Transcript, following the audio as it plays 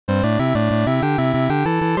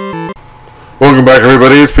Welcome back,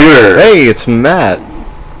 everybody. It's Peter. Hey, it's Matt.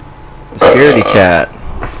 The scaredy cat.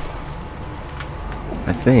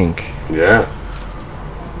 I think. Yeah.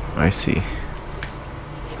 I see.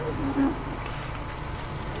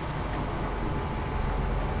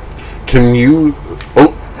 Can you...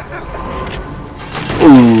 Oh.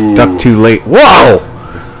 Ooh. Duck too late. Whoa!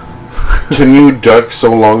 Can you duck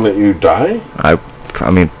so long that you die? I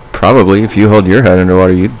mean, probably. If you hold your head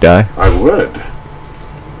underwater, you'd die. I would.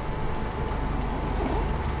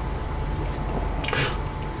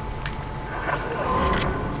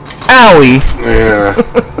 Owie! Yeah.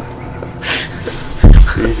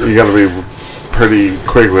 you gotta be pretty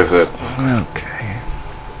quick with it. Okay.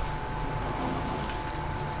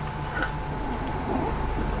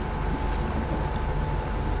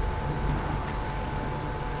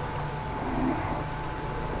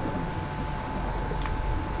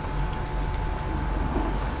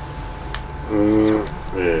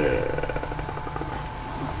 Yeah.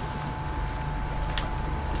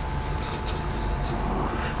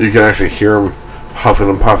 You can actually hear him huffing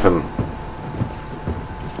and puffing.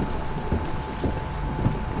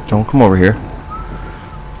 Don't come over here.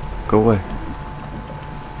 Go away.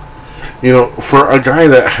 You know, for a guy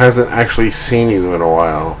that hasn't actually seen you in a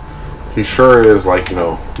while, he sure is, like, you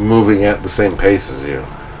know, moving at the same pace as you.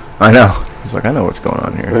 I know. He's like, I know what's going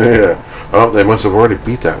on here. Yeah. Oh, they must have already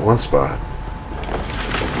beat that one spot.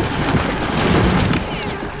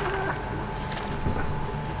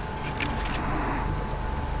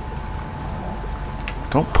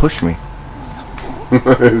 Don't push me.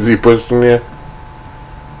 Is he pushing you?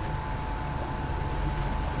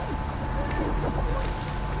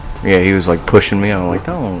 Yeah, he was like pushing me. I'm like,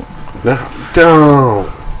 don't. No, don't.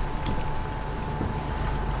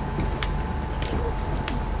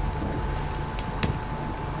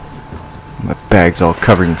 My bag's all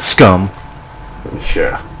covered in scum.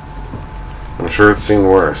 Yeah. I'm sure it's seen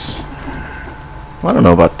worse. I don't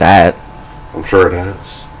know about that. I'm sure it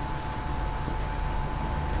has.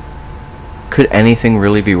 Could anything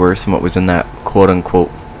really be worse than what was in that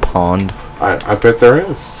quote-unquote pond? I bet there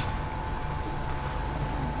is.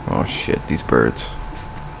 Oh shit, these birds.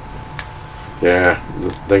 Yeah,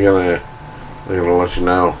 they're gonna let you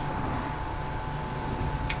know.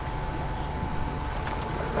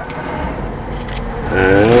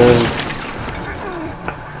 And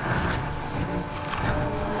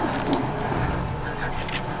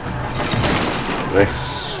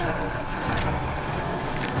nice.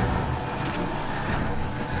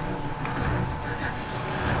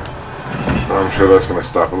 I'm sure that's gonna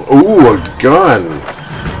stop him. Ooh, a gun!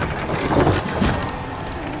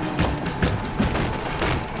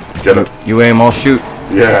 Get it. You aim, I'll shoot.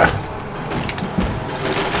 Yeah.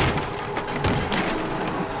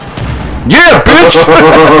 Yeah, bitch!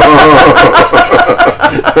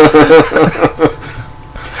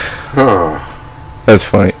 That's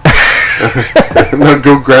funny. Now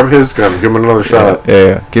go grab his gun. Give him another shot.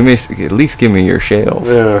 Yeah. Give me, at least give me your shells.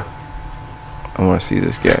 Yeah. I want to see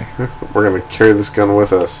this guy. We're gonna carry this gun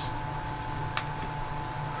with us.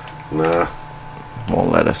 Nah. Won't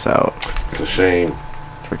let us out. It's a shame.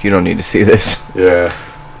 It's like, you don't need to see this. Yeah.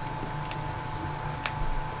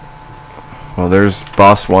 Well, there's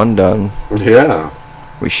boss one done. Yeah.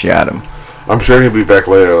 We shot him. I'm sure he'll be back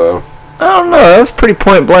later, though. I don't know. That was pretty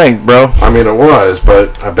point blank, bro. I mean, it was,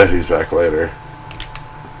 but I bet he's back later.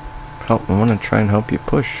 Help! I want to try and help you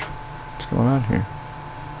push. What's going on here?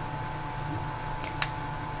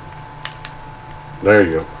 There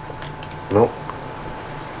you go. Nope.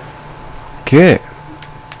 Okay.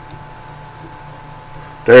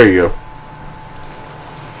 There you go.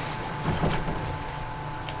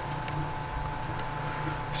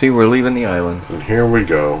 See, we're leaving the island. And here we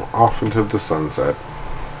go. Off into the sunset.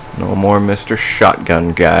 No more Mr.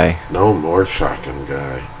 Shotgun Guy. No more shotgun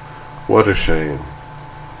guy. What a shame.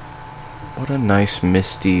 What a nice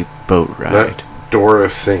misty boat ride. That door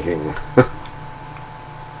is sinking.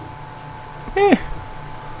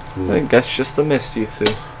 I think that's just the mist, you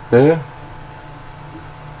see. Yeah?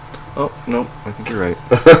 Oh, no, I think you're right.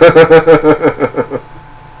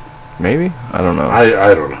 Maybe? I don't know.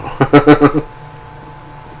 I don't know.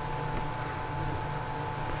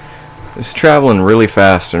 It's traveling really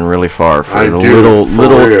fast and really far for the real.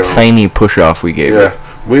 little tiny push-off we gave it. Yeah,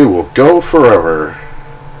 we will go forever.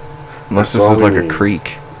 Unless That's this is all like we a need.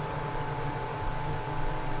 creek.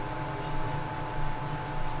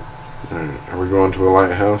 Alright, are we going to a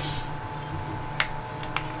lighthouse?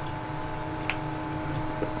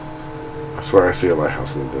 I swear I see a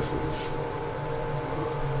lighthouse in the distance.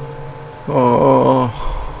 Oh.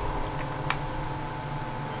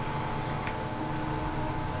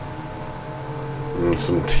 And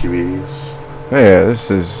some TVs. Yeah, this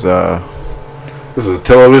is a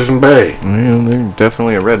television bay. there's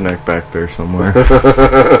definitely a redneck back there somewhere.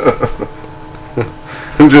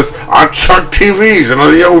 Just, I chuck TVs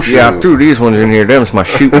into the ocean. Yeah, I threw these ones in here. Them's my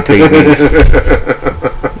shooting TVs.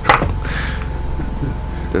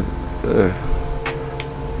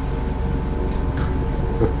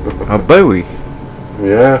 A buoy.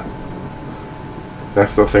 Yeah.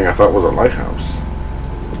 That's the thing I thought was a lighthouse.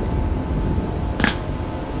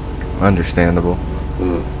 Understandable.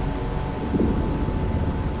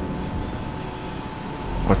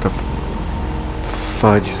 What the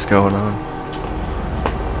fudge is going on?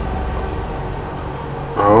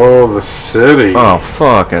 Oh, the city. Oh,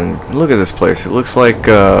 fucking look at this place. It looks like,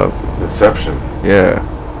 Inception. yeah.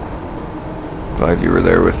 Glad you were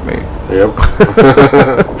there with me. Yep.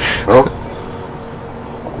 Oh.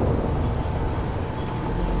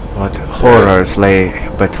 What horrors lay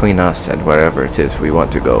between us and wherever it is we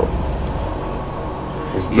want to go?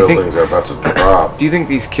 These buildings are about to drop. Do you think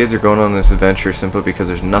these kids are going on this adventure simply because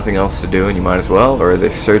there's nothing else to do and you might as well? Or are they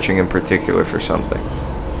searching in particular for something?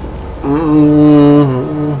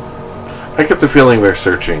 I get the feeling they're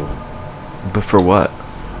searching. But for what?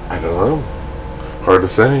 I don't know. Hard to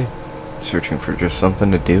say. Searching for just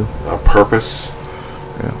something to do? A purpose.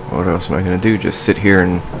 Yeah, what else am I going to do? Just sit here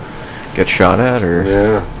and get shot at? Or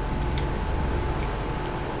yeah.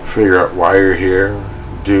 Figure out why you're here.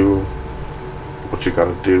 Do what you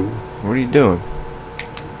gotta do. What are you doing?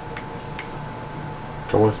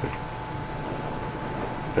 Come with me.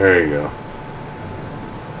 There you go.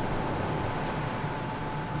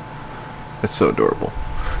 It's so adorable.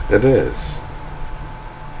 It is.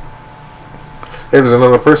 Hey, there's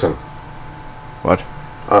another person. What?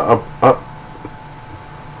 Up.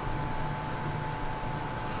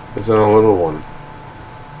 There's a little one.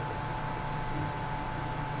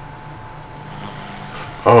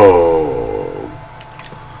 Oh.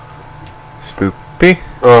 Spoopy?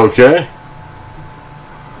 Okay.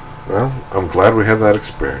 Well, I'm glad we had that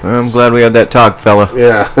experience. I'm glad we had that talk, fella.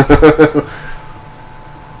 Yeah.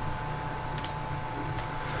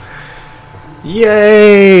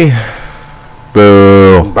 Yay!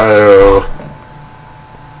 Boo. Boo.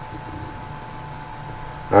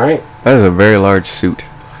 Alright. That is a very large suit.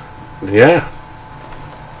 Yeah.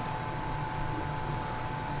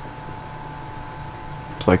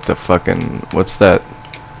 It's like the fucking... What's that?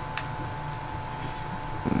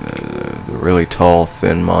 The really tall,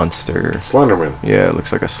 thin monster. Slenderman. Yeah, it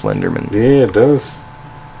looks like a Slenderman. Yeah, it does.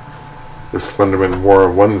 The Slenderman wore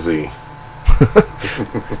a onesie.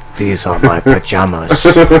 These are my pajamas.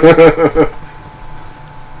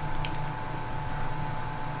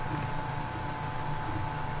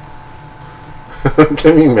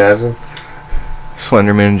 Can you imagine?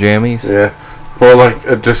 Slenderman jammies? Yeah. Or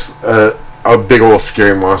like just a big old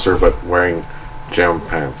scary monster, but wearing jam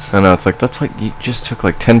pants. I know, it's like, that's like, you just took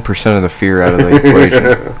like 10% of the fear out of the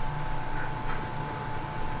equation.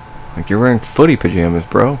 Like, you're wearing footy pajamas,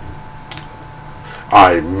 bro.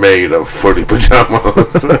 I made of footy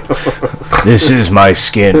pajamas. This is my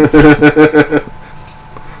skin.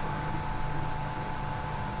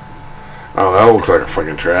 Oh, that looks like a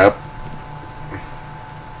fucking trap.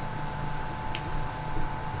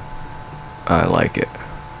 I like it.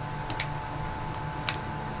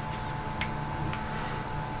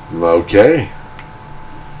 Okay.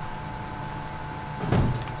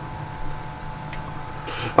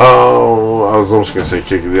 Oh, I was almost going to say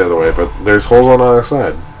kick it the other way, but there's holes on the other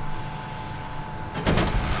side.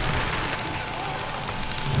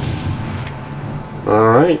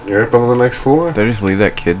 Alright, you're up on the next floor. Did I just leave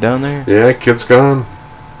that kid down there? Yeah, kid's gone.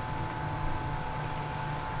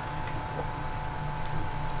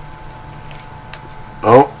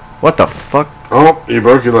 Oh. What the fuck? Oh, you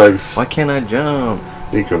broke your legs. Why can't I jump?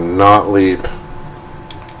 You cannot leap.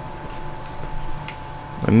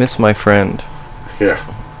 I miss my friend. Yeah.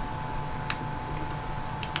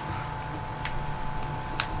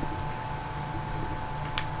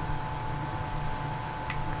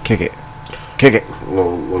 Kick it. Kick it.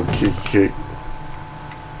 Little kick.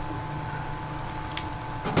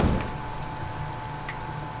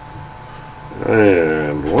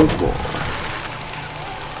 And once more.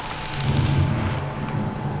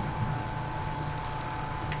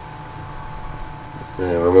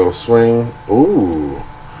 And a little swing. Ooh.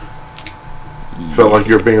 Felt like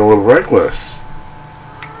you were being a little reckless.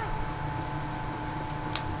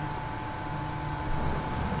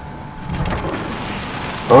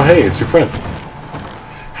 Oh, hey, it's your friend.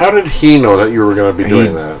 How did he know that you were going to be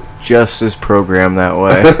doing that? Just is programmed that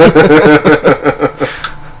way.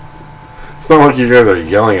 It's not like you guys are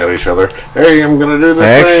yelling at each other. Hey, I'm going to do this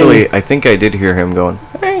thing. Actually, I think I did hear him going,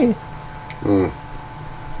 hey. Hmm.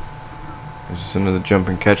 Is this another jump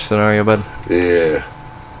and catch scenario, bud? Yeah.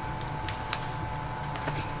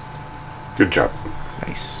 Good job.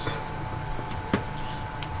 Nice.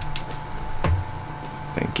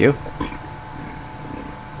 Thank you.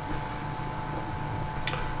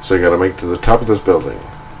 So you gotta make it to the top of this building.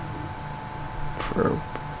 For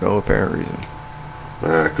no apparent reason.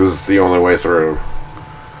 Because it's the only way through.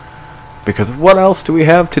 Because what else do we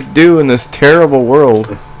have to do in this terrible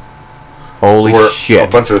world? Holy Where shit. a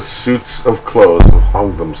bunch of suits of clothes have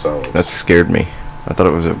hung themselves. That scared me. I thought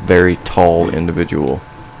it was a very tall individual.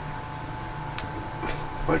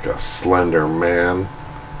 Like a slender man.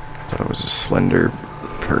 I thought it was a slender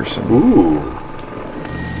person. Ooh.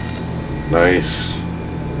 Nice.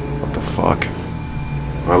 What the fuck?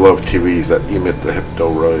 I love TVs that emit the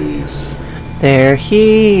hypno-rays. They're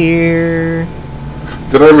here.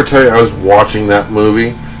 Did I ever tell you I was watching that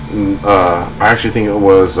movie? I actually think it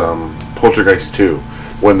was Poltergeist 2.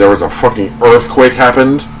 When there was a fucking earthquake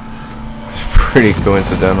happened. It's pretty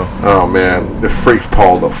coincidental. Oh man, it freaked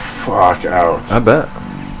Paul the fuck out. I bet.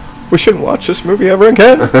 We shouldn't watch this movie ever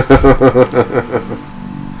again.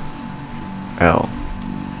 L.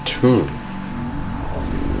 Tune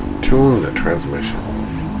the transmission.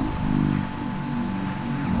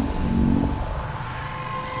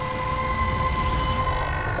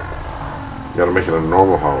 You gotta make it a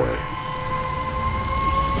normal hallway.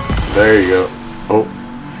 There you go. Oh.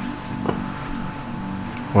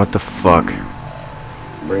 What the fuck?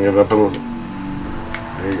 Bring it up a little.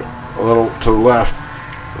 There you go. A little to the left.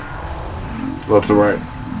 A little to the right.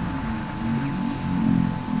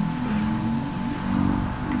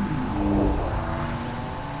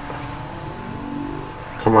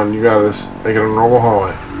 Come on, you got this. Make it a normal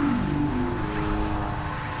hallway.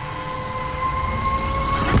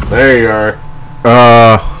 There you are.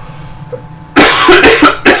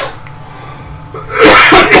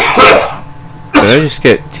 Did I just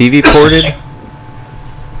get TV ported?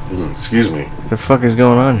 Excuse me. What the fuck is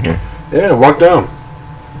going on here? Yeah, walk down.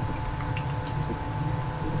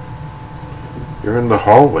 You're in the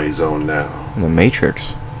hallway zone now. In the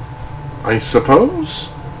Matrix. I suppose?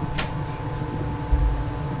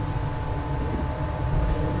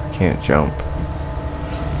 Can't jump.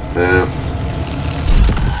 Yeah.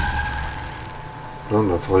 Well,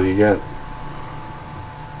 that's all you get.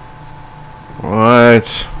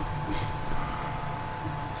 What?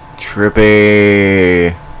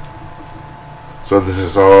 Trippy. So this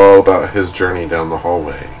is all about his journey down the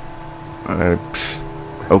hallway.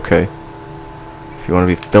 Okay. If you want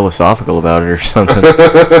to be philosophical about it or something.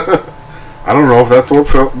 I don't know if that's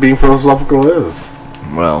what being philosophical is.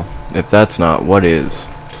 Well, if that's not, what is?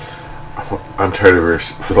 I'm tired of your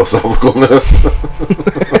philosophicalness.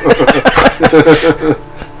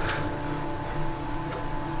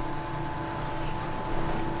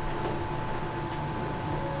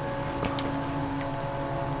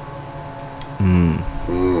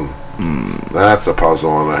 That's a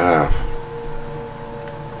puzzle and a half.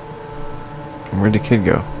 Where'd the kid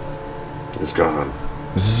go? He's gone.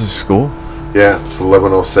 Is this a school? Yeah, it's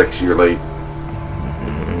 11:06. You're late.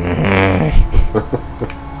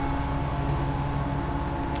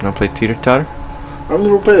 Can I play teeter-totter? A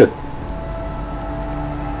little bit.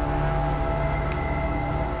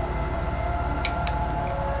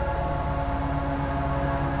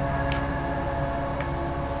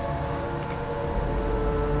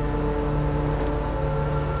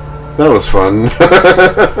 That was fun.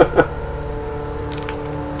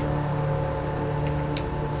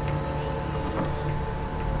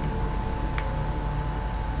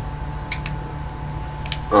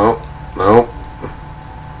 Oh, no.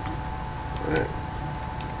 Right.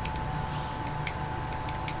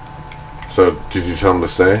 So, did you tell him to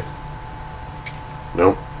stay?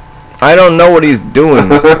 Nope. I don't know what he's doing.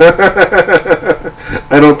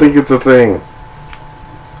 I don't think it's a thing.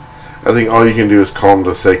 I think all you can do is call him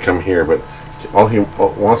to say, come here, but all he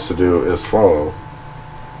wants to do is follow.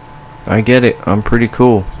 I get it. I'm pretty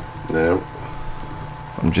cool. Yeah.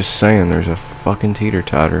 I'm just saying, there's a fucking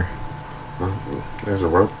teeter-totter. There's a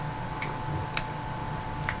rope.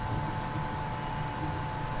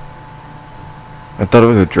 I thought it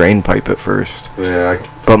was a drain pipe at first. Yeah.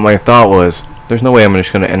 But my thought was, there's no way I'm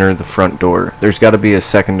just going to enter the front door. There's got to be a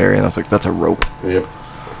secondary. And I was like, that's a rope. Yep.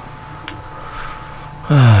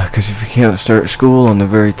 Because if you can't start school on the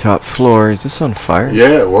very top floor, is this on fire?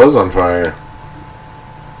 Yeah, it was on fire.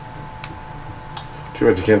 Too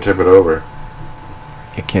bad you can't tip it over.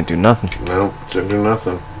 You can't do nothing. No, can't do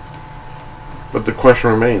nothing. But the question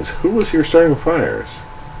remains, who was here starting fires?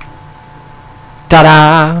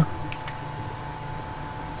 Ta-da!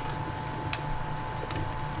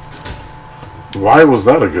 Why was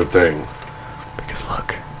that a good thing? Because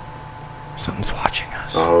look, something's watching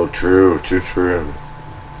us. Oh, true. Too true.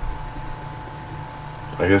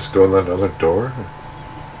 I guess go in that other door.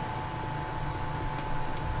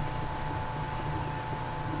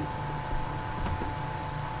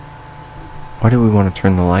 Why do we want to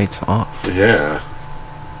turn the lights off? Yeah.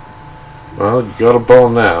 Well, you got a ball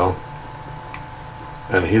now.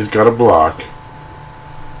 And he's got a block.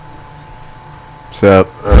 What's up?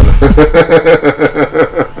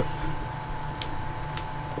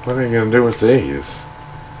 What are you going to do with these?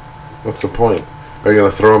 What's the point? Are you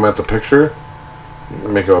going to throw them at the picture?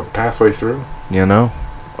 Make a pathway through? You know,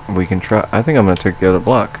 we can try. I think I'm going to take the other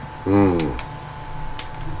block.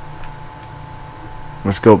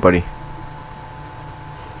 Let's go, buddy.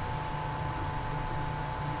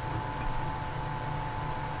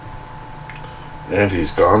 And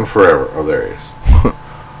he's gone forever. Oh, there he is.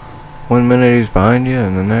 1 minute he's behind you,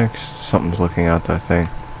 and the next, something's looking out that thing.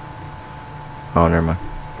 Oh, never mind.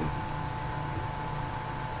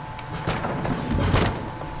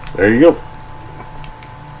 There you go.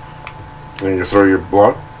 And you throw your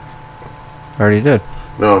block? I already did.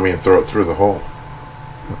 No, I mean throw it through the hole.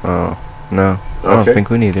 Oh, no. I don't Okay. think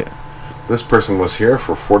we need it. This person was here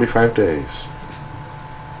for 45 days.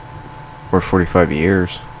 Or 45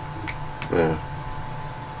 years. Yeah.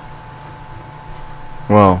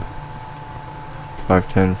 Well, 5,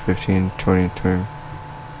 10, 15, 20, 20,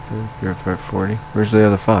 35, 40. Where's the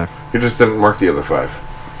other 5? You just didn't mark the other 5.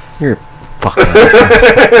 You're fucking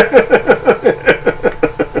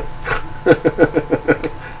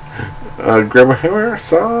grab a hammer,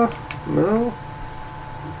 saw? No?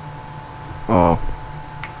 Oh.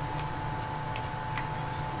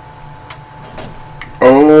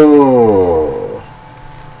 Oh.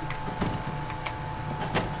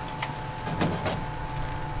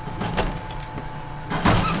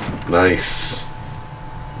 Nice.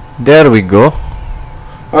 There we go.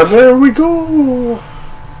 Ah, there we go.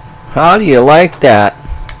 How do you like that?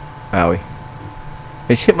 Owie.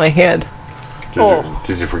 It hit my head.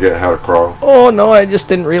 Did you forget how to crawl? Oh no, I just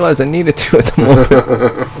didn't realize I needed to at the moment.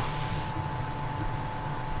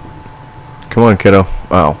 Come on, kiddo.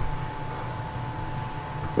 Wow.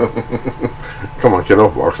 Come on, kiddo.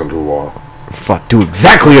 Walks into a wall. Fuck, do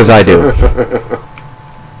exactly as I do.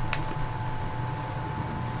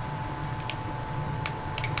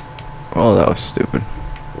 Oh, that was stupid.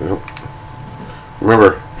 Yep.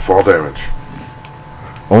 Remember, fall damage.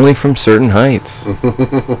 Only from certain heights.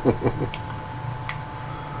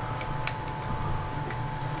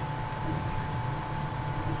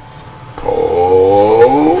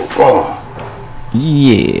 Pull. Oh.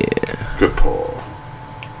 Yeah. Good pull.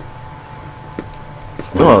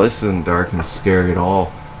 Oh, this isn't dark and scary at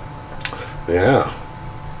all. Yeah.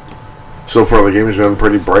 So far, the game's been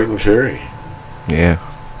pretty bright and cheery. Yeah.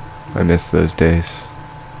 I miss those days.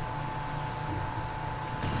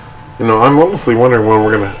 You know, I'm honestly wondering when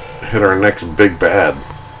we're going to hit our next big bad.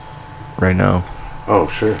 Right now. Oh,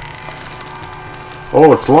 sure.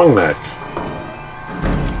 Oh, it's Long Neck.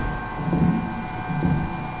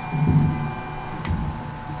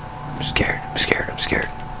 I'm scared. I'm scared. I'm scared.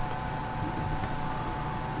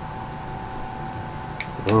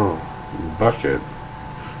 Oh, bucket.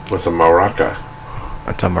 With a maraca.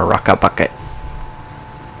 It's a maraca bucket.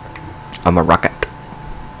 I'm a rocket.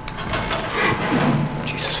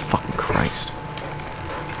 Jesus fucking Christ.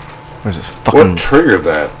 Where's this fucking What triggered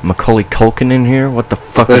that? Macaulay Culkin in here? What the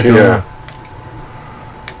fuck is going Yeah.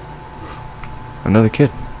 on? Another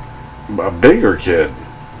kid. A bigger kid.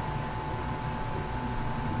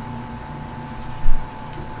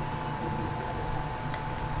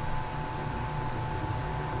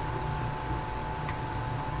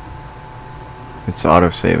 It's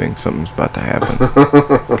auto-saving. Something's about to happen.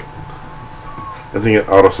 I think it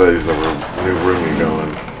auto-saves the new room you go in.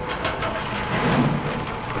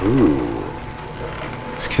 Ooh.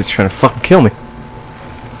 This kid's trying to fucking kill me.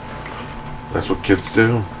 That's what kids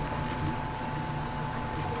do.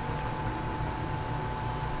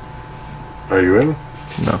 Are you in?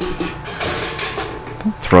 No.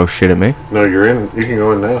 Don't throw shit at me. No, you're in. You can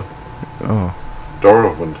go in now. Oh. Door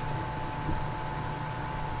opened.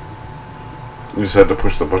 You just had to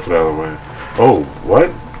push the bucket out of the way. Oh,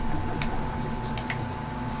 what?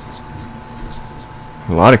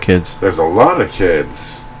 A lot of kids. There's a lot of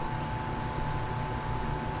kids.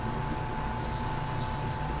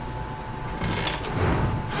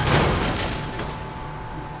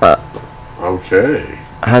 Okay.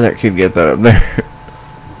 How'd that kid get that up there?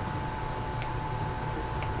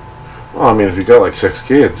 Well, I mean, if you got like 6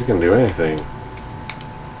 kids, you can do anything.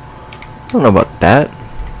 I don't know about that.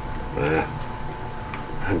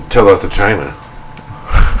 Tell that to China.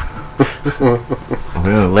 I'm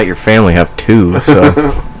gonna let your family have 2, so.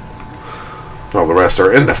 All the rest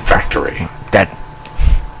are in the factory. Dead.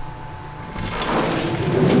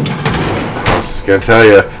 I was gonna tell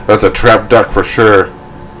you, that's a trap duck for sure.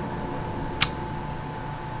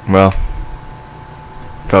 Well,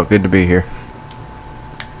 felt good to be here.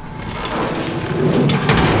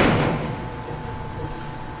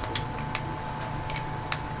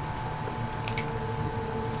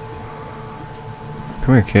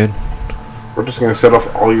 Come here, kid. We're just gonna set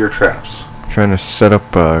off all your traps. Trying to set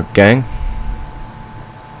up a gang?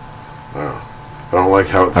 Oh. I don't like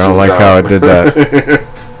how it I don't like how I did that.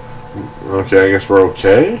 Okay, I guess we're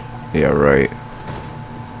okay. Yeah, right.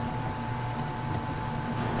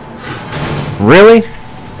 Really?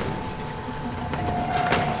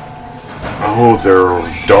 Oh,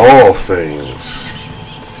 they're doll things.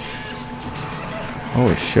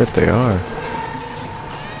 Holy shit, they are.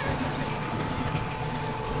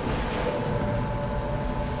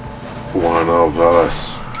 One of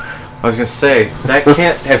us. I was gonna say, that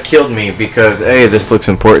can't have killed me because A, this looks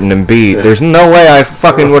important, and B, there's no way I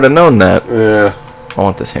fucking would have known that. Yeah. I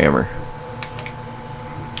want this hammer.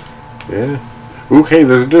 Yeah. Ooh, hey,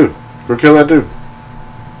 there's a dude. Go kill that dude.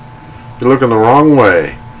 You're looking the wrong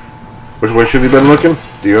way. Which way should he been looking?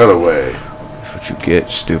 The other way. That's what you get,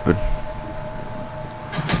 stupid.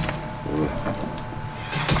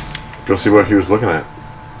 Go see what he was looking at.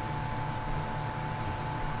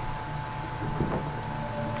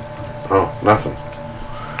 Oh, nothing.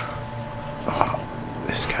 Oh,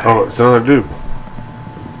 this guy. Oh, it's another dude.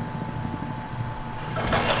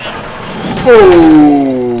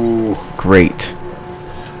 Oh! Great.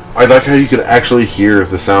 I like how you could actually hear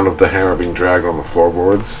the sound of the hammer being dragged on the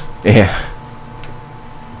floorboards. Yeah.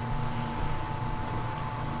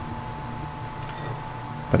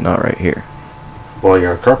 But not right here. Well,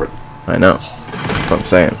 you're on carpet. I know. That's what I'm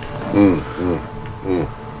saying.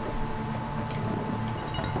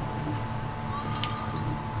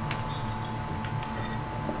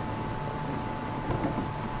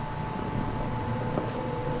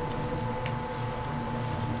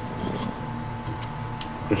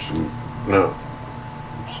 No.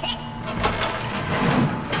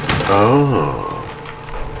 Oh.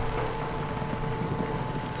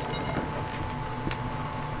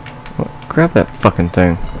 Well, grab that fucking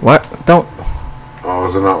thing. What? Don't. Oh,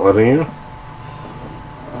 is it not letting you?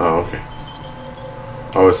 Oh, okay.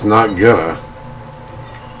 Oh, it's not gonna.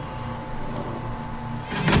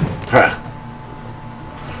 Ha!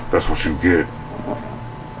 That's what you get.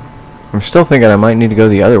 I'm still thinking I might need to go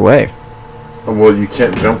the other way. Well, you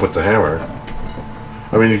can't jump with the hammer.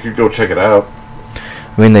 I mean, you could go check it out.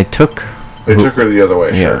 I mean, they took... They took her the other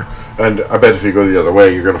way, Yeah. sure. And I bet if you go the other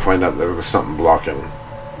way, you're going to find out there was something blocking.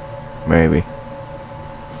 Maybe.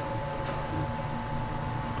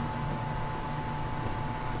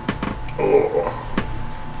 Oh.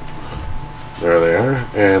 There they are.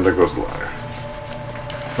 And there goes the ladder.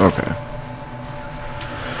 Okay.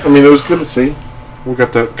 I mean, it was good to see. We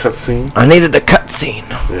got that cutscene. I needed the cutscene.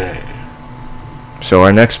 Yeah. So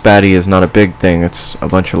our next baddie is not a big thing, it's a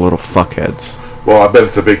bunch of little fuckheads. Well, I bet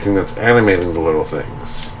it's a big thing that's animating the little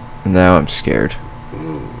things. Now I'm scared.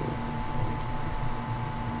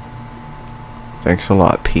 Thanks a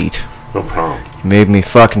lot, Pete. No problem. You made me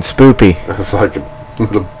fucking spoopy. It's like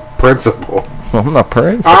the principal. I'm the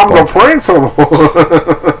principal. I'm the principal!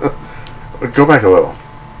 Go back a little.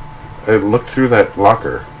 Look through that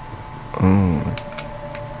locker.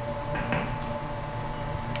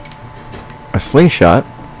 A slingshot?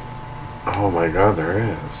 Oh my god, there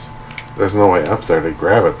is. There's no way up there to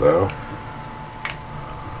grab it, though.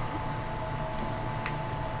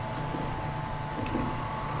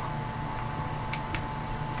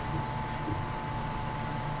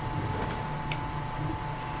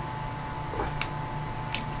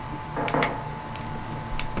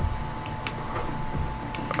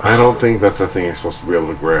 I don't think that's a thing you're supposed to be able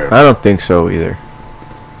to grab. I don't think so either.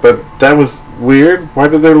 But that was weird. Why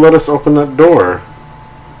did they let us open that door?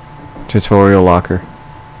 Tutorial locker.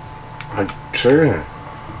 Sure.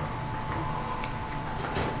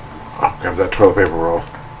 Oh, grab that toilet paper roll.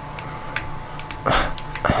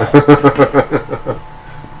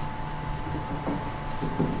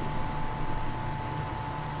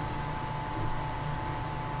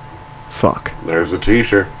 Fuck. There's a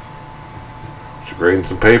t-shirt. She grading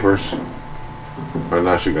some papers. Oh,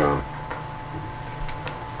 now she gone.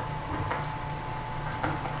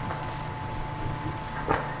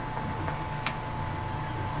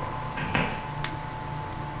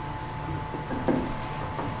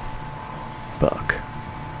 Fuck.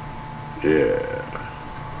 Yeah.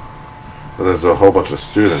 And there's a whole bunch of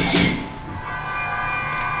students.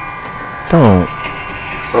 Don't.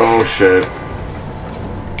 Oh shit.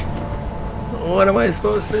 What am I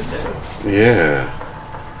supposed to do? Yeah.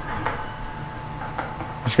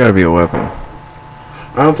 There's gotta be a weapon.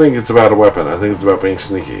 I don't think it's about a weapon. I think it's about being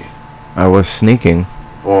sneaky. I was sneaking.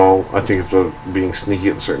 Well, I think it's about being sneaky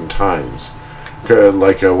at certain times.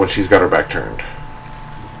 Like when she's got her back turned.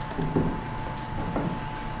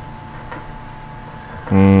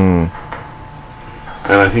 Hmm.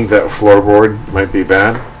 And I think that floorboard might be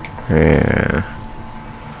bad. Yeah.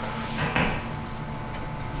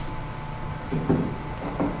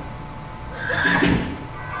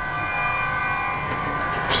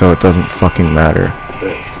 So it doesn't fucking matter.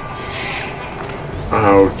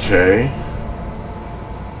 Okay.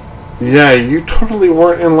 Yeah, you totally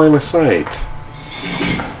weren't in line of sight.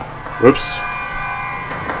 Whoops.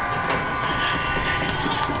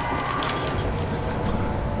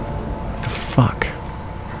 What the fuck?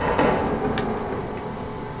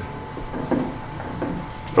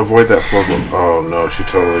 Avoid that floorboard. Oh no, she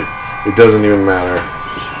totally... It doesn't even matter.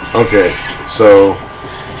 Okay, so...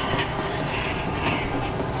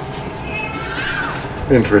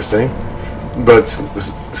 Interesting. But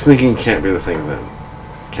sneaking can't be the thing then.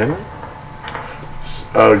 Can it?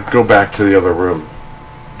 Go back to the other room.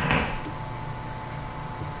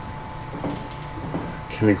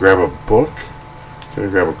 Can you grab a book? Can you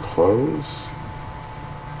grab a clothes?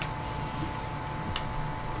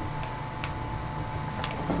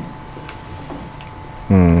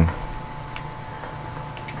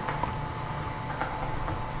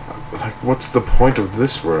 Like, what's the point of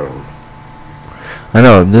this room? I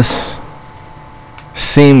know, this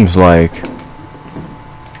seems like...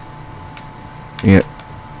 Yeah.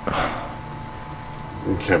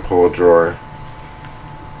 You can't pull a drawer.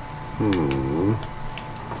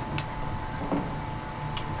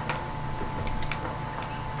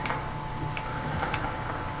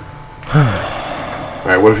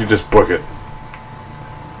 Alright, what if you just book it?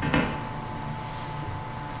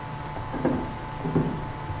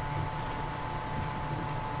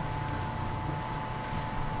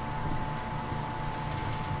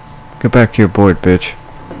 Get back to your board, bitch.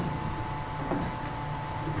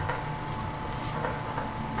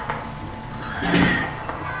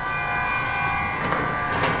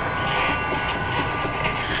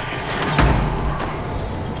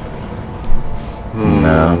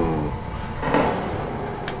 No.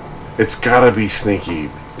 It's gotta be sneaky.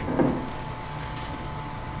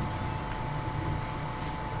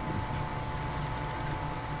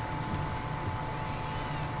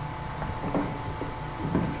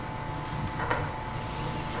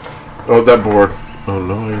 Oh, that board. Oh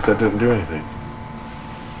no, I guess that didn't do anything.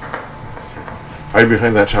 Hide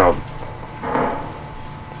behind that child.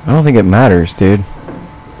 I don't think it matters, dude.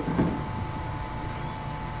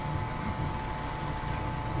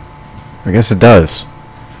 I guess it does.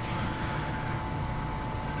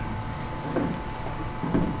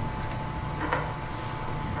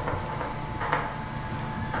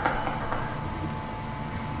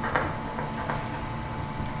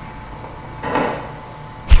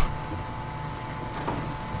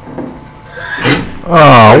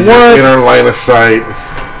 Oh, what? In our line of sight.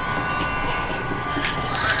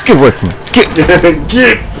 Get away from me. Get.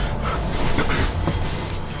 Get.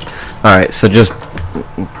 Alright, so just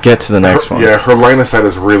get to the next one. Yeah, her line of sight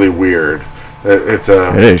is really weird. It's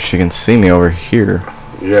a... It is. She can see me over here.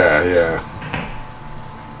 Yeah, yeah.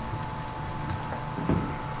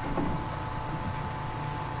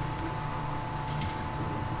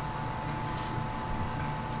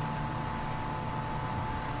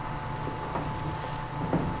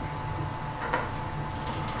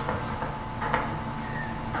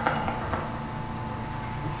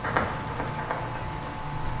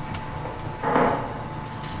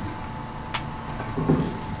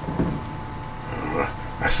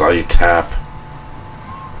 I saw you tap.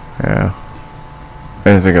 Yeah. I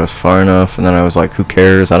didn't think I was far enough, and then I was like, who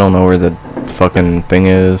cares? I don't know where the fucking thing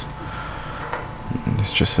is.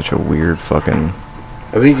 It's just such a weird fucking...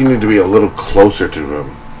 I think you need to be a little closer to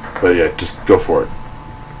him. But yeah, just go for it.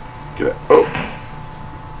 Get it. Oh.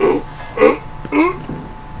 Oh. Oh. Oh.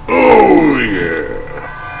 Oh,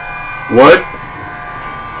 yeah. What?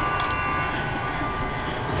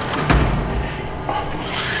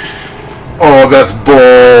 Oh, that's bull.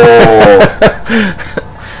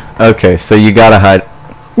 Okay, so you gotta hide.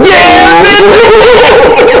 Yeah!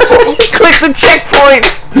 Click the checkpoint!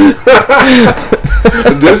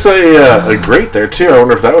 There's a grate there, too. I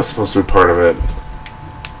wonder if that was supposed to be part of it.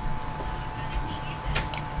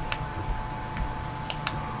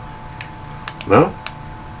 No?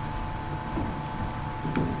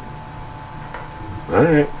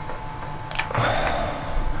 Alright.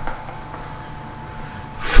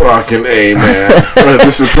 Fucking A, man.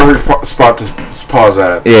 This is a perfect spot to pause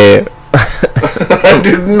at. Yeah. I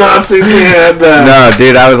did not think we had that. No,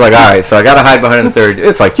 dude, I was like, alright, so I gotta hide behind the third.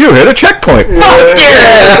 It's like, you hit a checkpoint. Fuck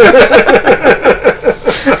yeah!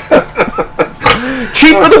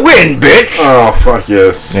 Cheat for the win, bitch! Oh, fuck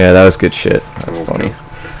yes. Yeah, that was good shit. That was funny.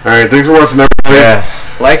 Alright, thanks for watching, everybody. Yeah.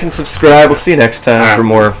 Like and subscribe. We'll see you next time for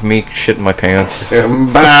more me shitting my pants.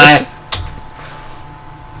 Bye.